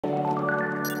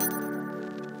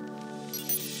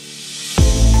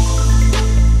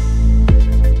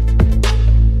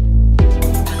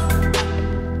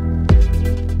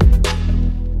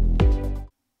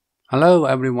Hello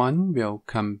everyone,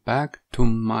 welcome back to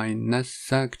my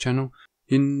NetSec channel.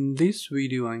 In this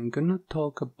video, I'm gonna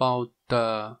talk about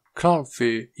the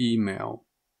Cloudflare email.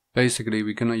 Basically,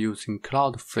 we're gonna using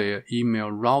Cloudflare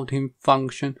email routing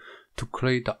function to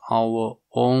create our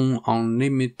own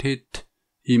unlimited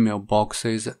email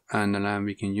boxes, and then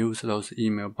we can use those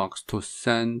email boxes to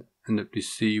send and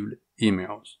receive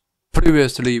emails.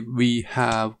 Previously, we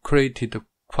have created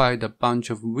quite a bunch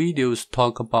of videos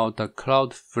talk about the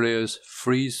Cloudflare's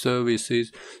free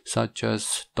services such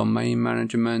as domain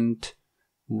management,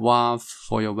 WAF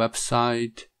for your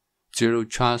website, Zero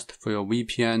Trust for your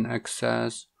VPN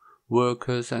access,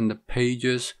 workers and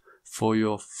pages for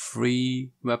your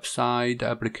free website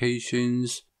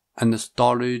applications, and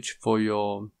storage for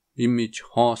your image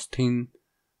hosting.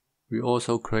 We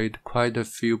also create quite a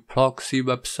few proxy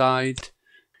websites.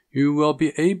 You will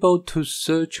be able to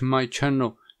search my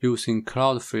channel using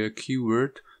Cloudflare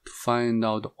keyword to find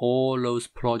out all those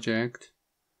projects,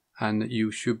 and you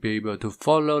should be able to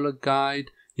follow the guide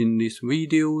in these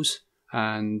videos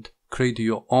and create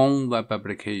your own web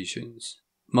applications.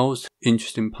 Most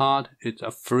interesting part is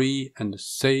a free and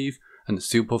safe and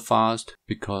super fast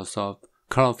because of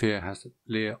Cloudflare has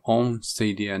their own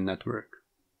CDN network.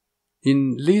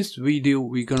 In this video,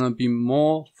 we're gonna be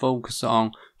more focused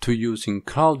on to using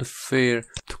Cloudflare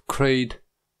to create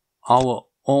our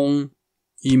own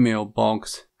email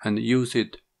box and use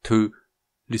it to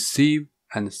receive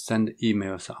and send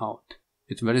emails out.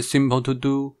 It's very simple to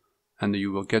do, and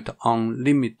you will get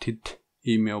unlimited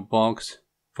email box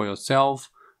for yourself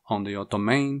on your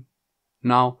domain.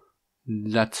 Now,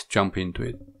 let's jump into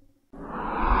it.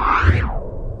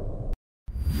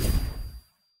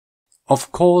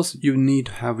 Of course, you need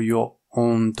to have your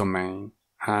own domain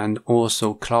and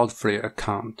also Cloudflare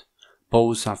account.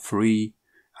 Both are free.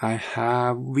 I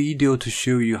have video to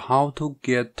show you how to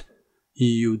get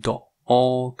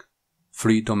EU.org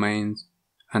free domains,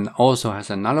 and also has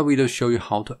another video to show you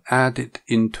how to add it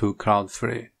into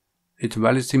Cloudflare. It's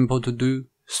very simple to do.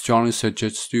 Strongly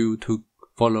suggest you to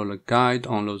follow the guide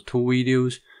on those two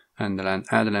videos and then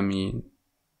add them in.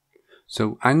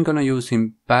 So I'm gonna use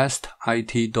in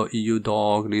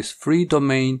bestit.eu.org this free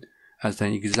domain as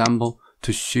an example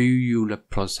to show you the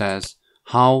process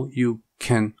how you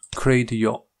can create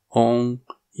your own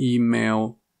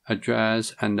email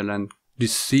address and then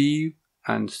receive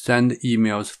and send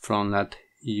emails from that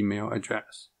email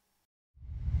address.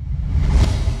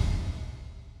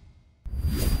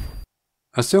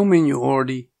 Assuming you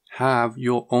already have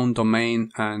your own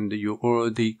domain and you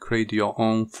already create your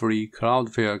own free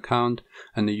Cloudflare account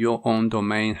and your own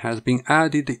domain has been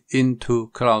added into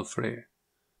Cloudflare.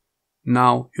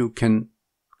 Now you can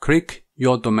click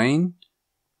your domain.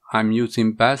 I'm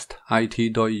using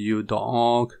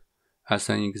bestit.eu.org as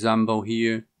an example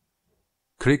here.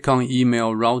 Click on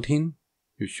email routing.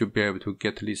 You should be able to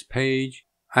get this page.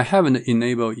 I haven't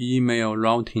enabled email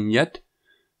routing yet.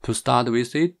 To start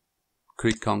with it,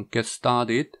 click on get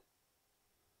started.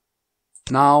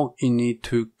 Now you need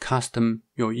to custom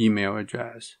your email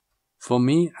address. For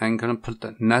me, I'm gonna put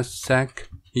the NetSec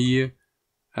here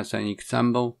as an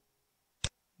example.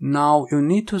 Now you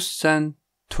need to send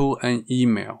to an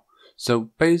email.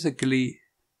 So basically,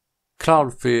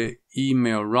 Cloudflare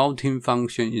email routing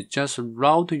function is just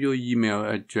route your email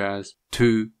address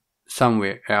to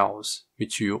somewhere else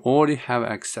which you already have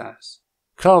access.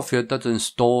 Cloudflare doesn't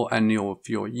store any of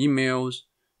your emails.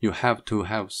 You have to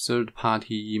have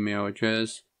third-party email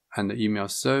address and email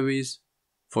service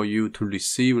for you to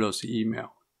receive those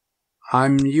emails.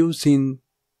 I'm using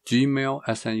Gmail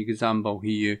as an example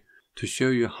here to show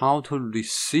you how to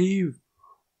receive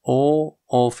all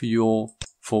of your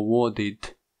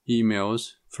forwarded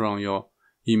emails from your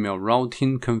email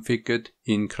routing configured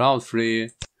in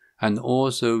Cloudflare, and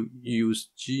also use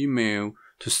Gmail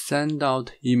to send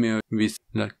out email with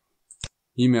the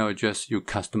email address you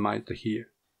customized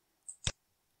here.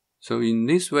 So in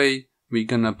this way, we're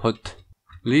gonna put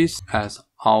this as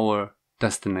our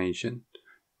destination.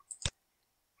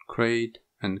 Create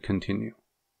and continue.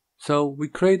 So we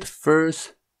create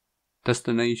first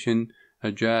destination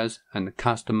address and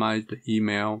customize the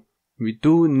email. We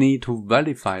do need to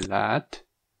verify that.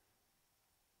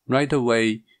 Right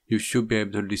away, you should be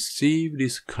able to receive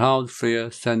this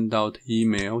Cloudflare send out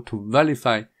email to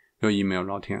verify your email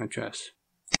routing address.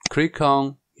 Click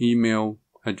on email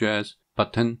address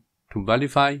button to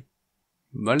verify.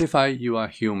 Verify you are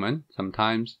human.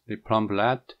 Sometimes they prompt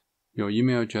that your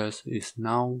email address is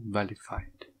now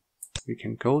verified. We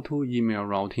can go to email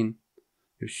routing.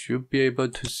 You should be able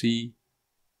to see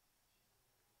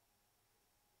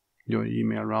your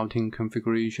email routing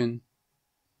configuration.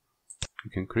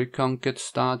 You can click on Get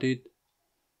Started,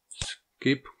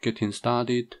 skip Getting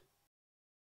Started.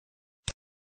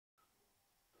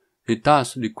 It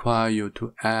does require you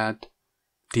to add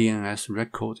DNS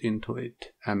record into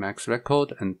it, MX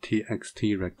record and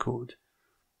TXT record.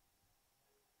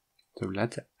 So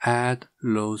let's add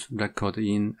those records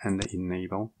in and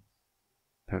enable.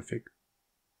 Perfect.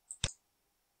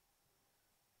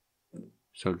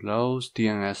 So those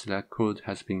DNS record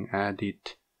has been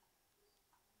added.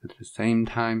 At the same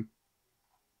time,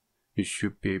 you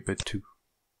should be able to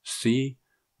see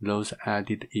those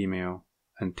added email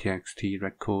and TXT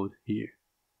record here.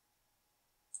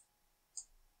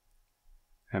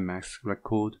 MX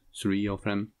record, 3 of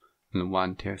them, and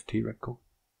 1 TXT record.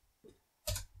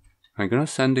 I'm gonna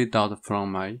send it out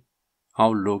from my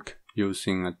Outlook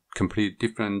using a completely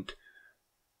different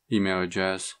email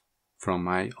address from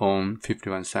my own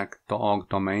 51sec.org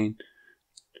domain.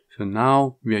 So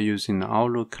now we are using the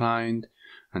Outlook client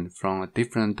and from a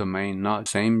different domain, not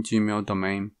the same Gmail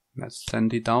domain. Let's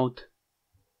send it out.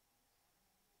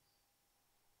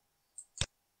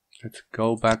 Let's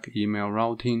go back email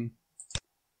routing,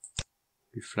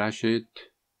 refresh it.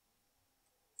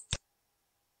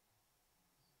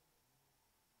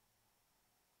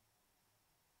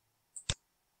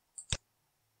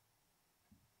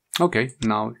 Okay,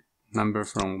 now number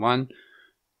from 1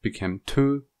 became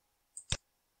 2.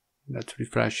 Let's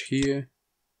refresh here.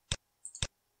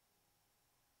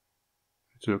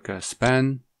 Let's look at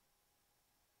spam.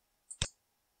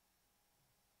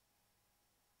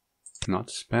 Not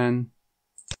spam.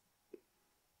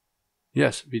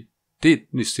 Yes, we did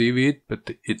receive it, but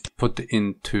it put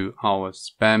into our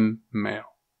spam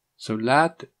mail. So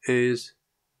that is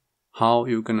how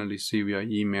you're gonna receive your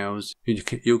emails.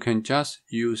 You can just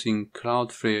using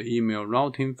Cloudflare email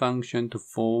routing function to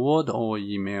forward all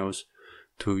emails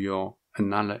to your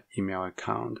another email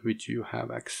account which you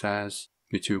have access,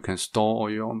 which you can store all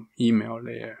your email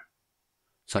there,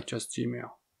 such as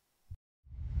Gmail.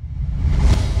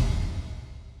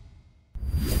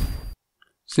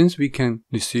 Since we can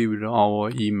receive our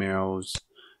emails,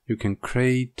 you can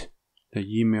create the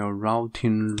email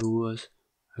routing rules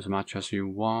as much as you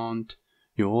want.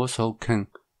 You also can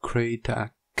create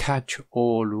a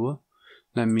catch-all rule.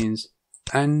 That means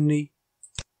any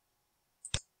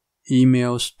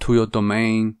emails to your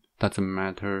domain, doesn't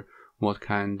matter what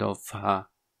kind of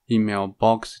email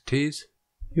box it is,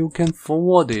 you can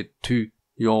forward it to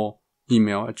your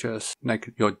email address,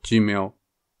 like your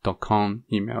gmail.com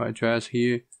email address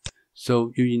here.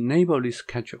 So you enable this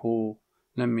catch-all.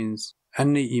 That means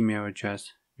any email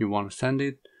address you want to send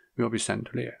it will be sent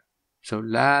there. So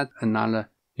that's another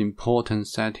important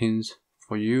settings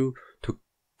for you to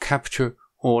capture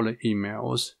all the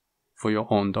emails for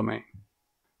your own domain.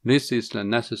 This is the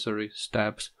necessary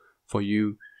steps for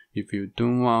you if you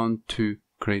don't want to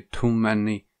create too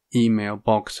many email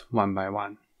boxes one by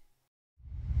one.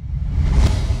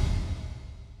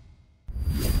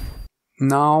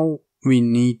 Now we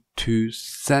need to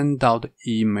send out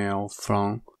email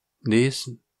from this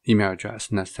email address,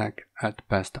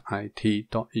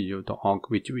 netsec@bestit.eu.org,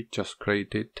 which we just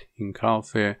created in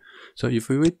Cloudflare. So if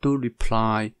we do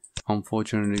reply,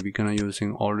 unfortunately we're gonna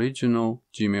using original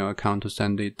Gmail account to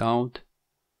send it out.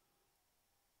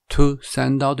 To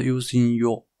send out using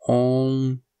your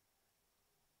own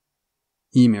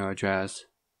email address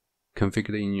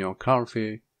configured in your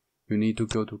Cloudflare, you need to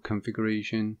go to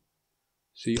configuration,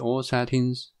 see all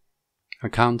settings,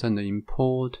 account and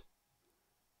import,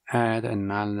 add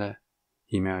another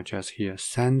email address here,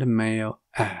 send mail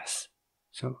as.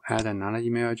 So add another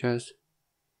email address.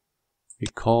 We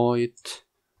call it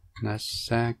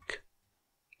NetSec.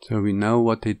 So we know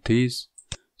what it is.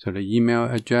 So the email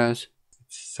address is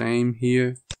same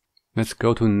here. Let's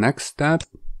go to next step.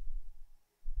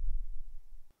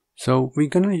 So we're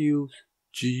gonna use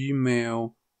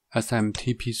Gmail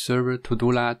SMTP server to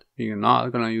do that. We're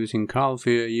not gonna use in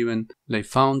Cloudflare even. They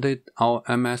founded our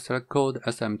MS record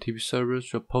SMTP server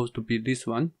supposed to be this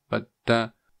one, but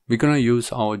we're gonna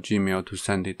use our Gmail to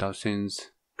send it out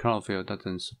since Cloudflare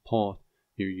doesn't support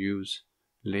you use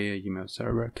their email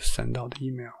server to send out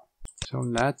email. So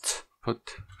let's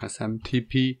put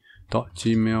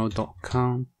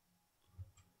smtp.gmail.com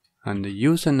and the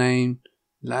username,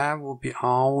 that will be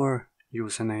our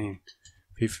username.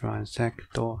 51sec.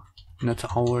 That's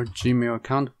our Gmail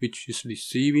account which is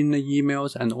receiving the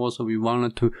emails, and also we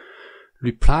wanted to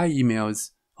reply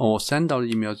emails or send out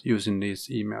emails using this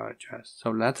email address.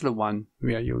 So that's the one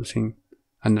we are using.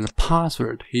 And the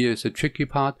password here is the tricky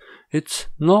part. It's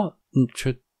not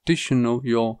traditional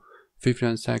your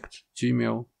 51sec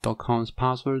gmail.com's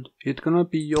password. It's gonna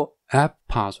be your app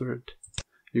password.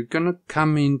 you're gonna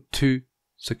come into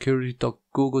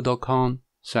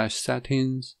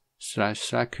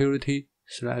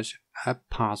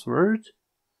security.google.com/settings/security/app-password.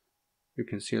 You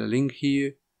can see the link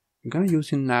here. You're gonna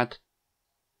using that.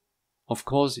 Of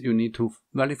course, you need to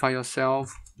verify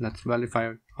yourself. Let's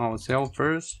verify ourselves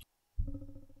first.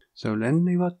 So then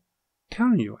they will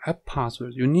tell you app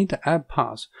password. You need the app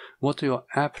pass. What's your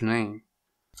app name?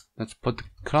 Let's put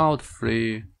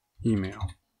Cloudflare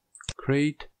email.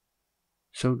 Create.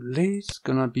 So this is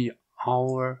gonna be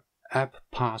our app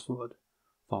password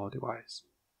for our device.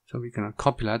 So we're gonna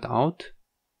copy that out.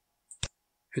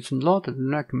 It's not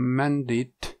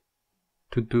recommended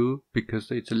to do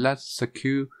because it's less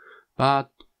secure,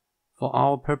 but for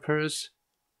our purpose,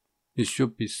 it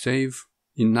should be safe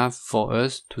enough for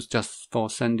us to just for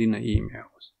sending the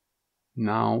emails.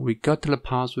 Now we got the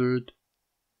password,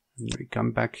 and we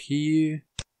come back here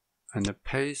and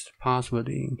paste password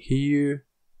in here.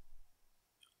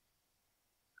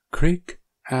 Click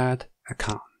add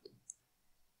account.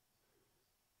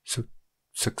 So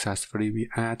successfully we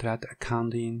add that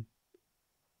account in,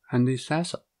 and it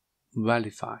says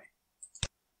verify.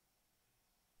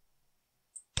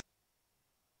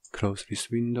 Close this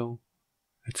window.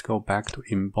 Let's go back to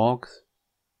inbox.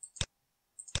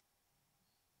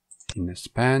 In the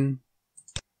spam,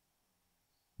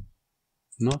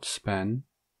 not spam.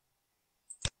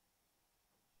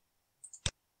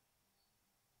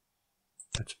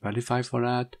 Let's verify for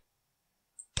that.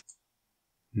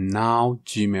 Now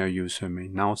Gmail user may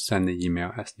now send the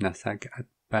email as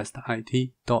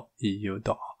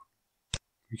netsec@bestit.eu.org.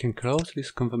 We can close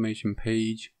this confirmation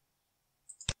page.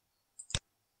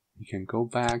 We can go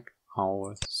back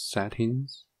our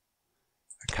settings,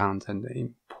 account and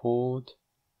import.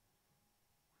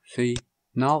 See,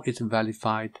 now it's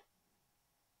verified.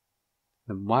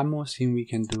 Then one more thing we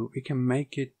can do, we can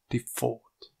make it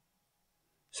default.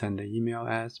 Send the email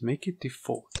as, make it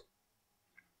default.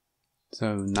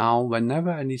 So now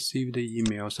whenever I receive the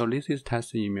email, so this is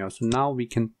test email. So now we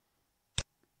can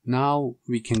go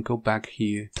back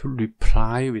here to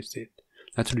reply with it.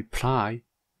 Let's reply.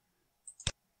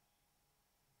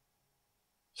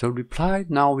 So reply,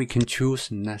 now we can choose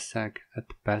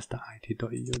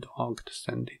NetSec@bestit.eu.org to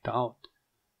send it out.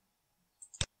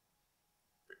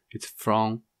 It's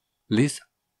from this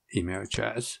email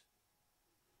address.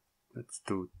 Let's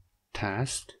do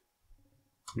test,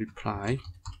 reply.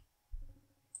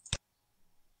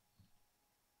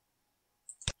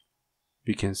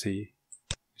 We can see,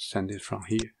 send it from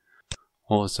here.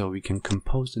 Also, we can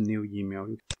compose a new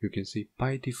email. You can see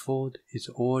by default, it's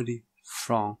already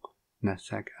from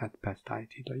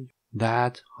NetSec@bestit.eu.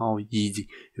 That's how easy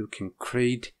you can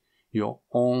create your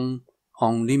own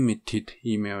unlimited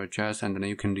email address, and then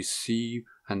you can receive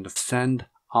and send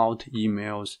out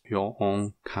emails your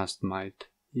own customized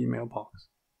email box.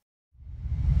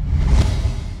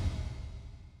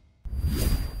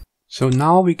 So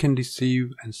now we can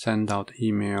receive and send out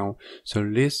email. So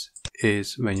this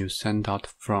is when you send out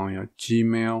from your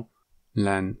Gmail,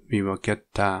 then we will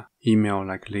get the email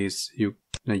like this.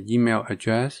 The email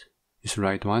address is the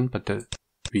right one, but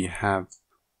we have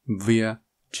via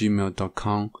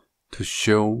gmail.com to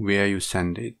show where you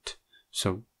send it.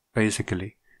 So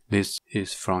basically, this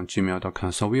is from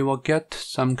gmail.com. So we will get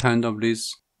some kind of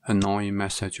this annoying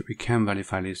message. We can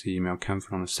verify this email came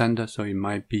from the sender, so it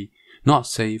might be not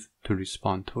safe to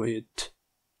respond to it.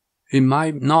 It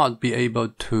might not be able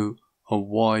to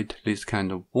avoid this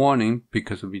kind of warning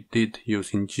because we did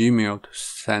using Gmail to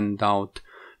send out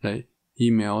the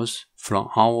emails from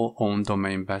our own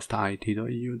domain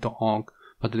bestit.eu.org.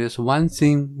 But there's one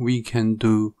thing we can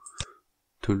do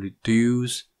to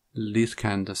reduce this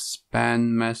kind of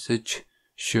spam message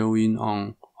showing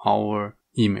on our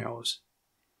emails.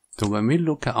 So when we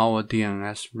look at our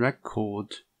DNS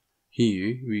record,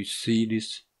 here we see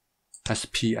this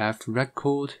SPF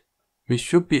record. We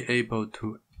should be able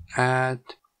to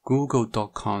add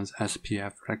google.com's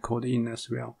SPF record in as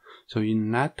well. So in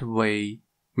that way,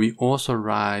 we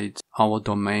authorize our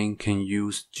domain can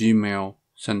use Gmail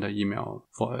send an email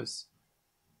for us.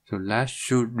 So that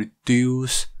should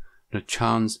reduce the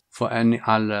chance for any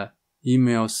other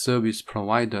email service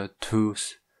provider to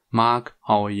mark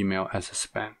our email as a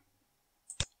spam.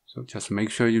 So just make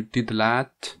sure you did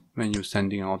that when you're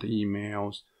sending out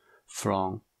emails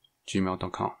from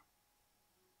gmail.com.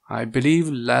 I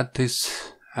believe that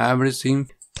is everything.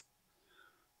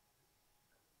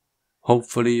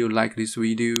 Hopefully you like this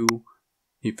video.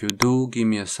 If you do, give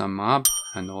me a thumb up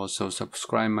and also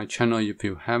subscribe my channel if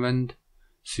you haven't.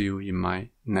 See you in my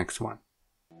next one.